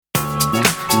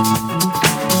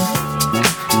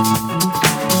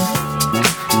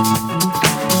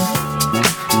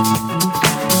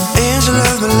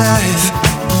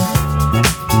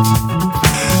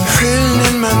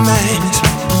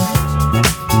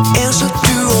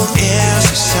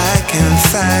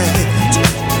fight.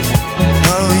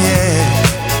 Oh yeah.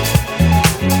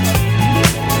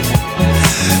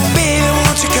 Baby,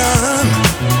 won't you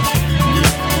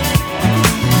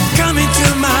come into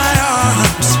my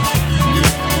arms?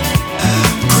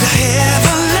 Could I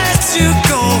ever let you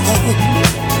go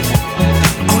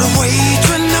on a way to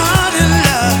another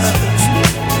love?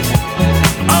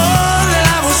 All that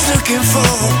I was looking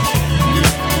for,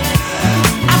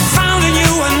 I found in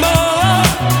you and more.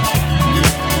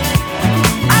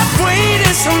 I've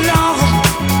waited so long,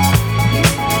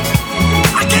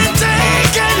 I can't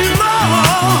take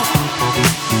anymore.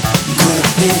 Could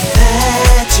be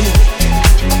magic,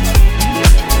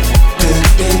 could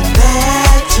be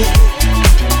magic,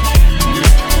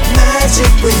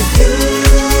 magic with you.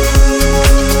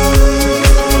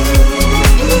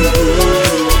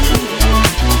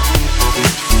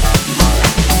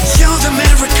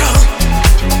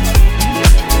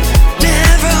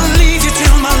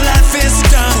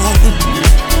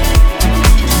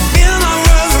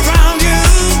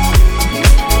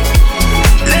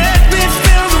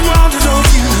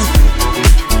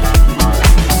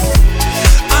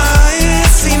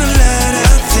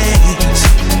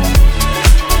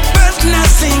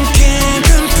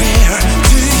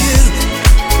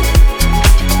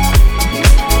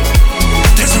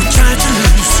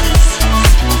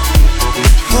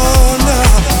 Oh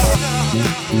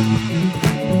no.